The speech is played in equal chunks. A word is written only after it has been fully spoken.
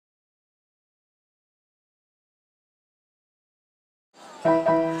Return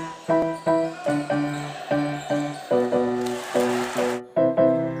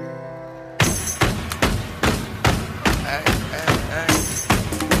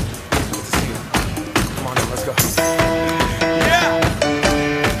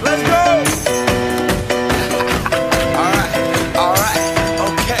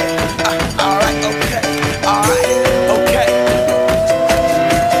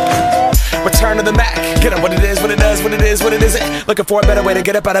to the Mac, get up what it is, what it does, what it is, what it isn't. Looking for a better way to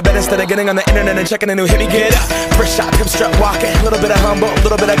get up out of bed instead of getting on the internet and checking a new hit. Me get up, first shot, come strut walking. A little bit of humble, a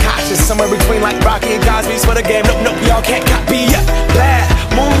little bit of cautious. Somewhere between like Rocky and Cosby's for the game. Nope, nope, y'all can't copy yet. Bad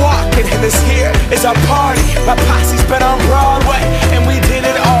moonwalking, and this here is our party. My posse's been on Broadway, and we did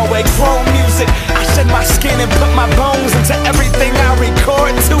it all way. Chrome music, I shed my skin and put my bones into everything I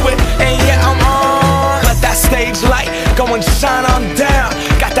record to it. And yeah, I'm on. Let that stage light go and shine on down.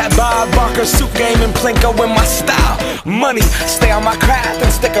 Got that Bob Barker suit game and Plinko in my style. Money, stay on my craft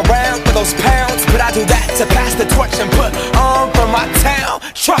and stick around for those pounds. But I do that to pass the torch and put on for my town.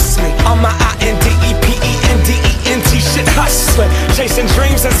 Trust me, on my INDEPENDENT shit hustling. Chasing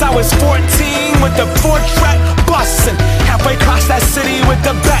dreams since I was 14 with the 4-track bustin'. Halfway across that city with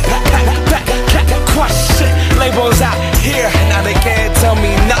the back question. Labels out here, now they can't tell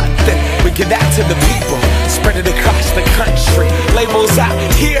me nothing. We give that to the people, spread it across the country. Labels out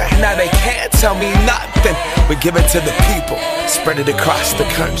here, now they can't tell me nothing. We give it to the people, spread it across the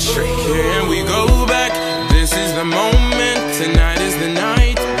country. Here we go back, this is the moment. Tonight is the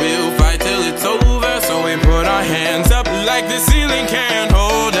night, we'll fight till it's over. So we put our hands up like the ceiling can.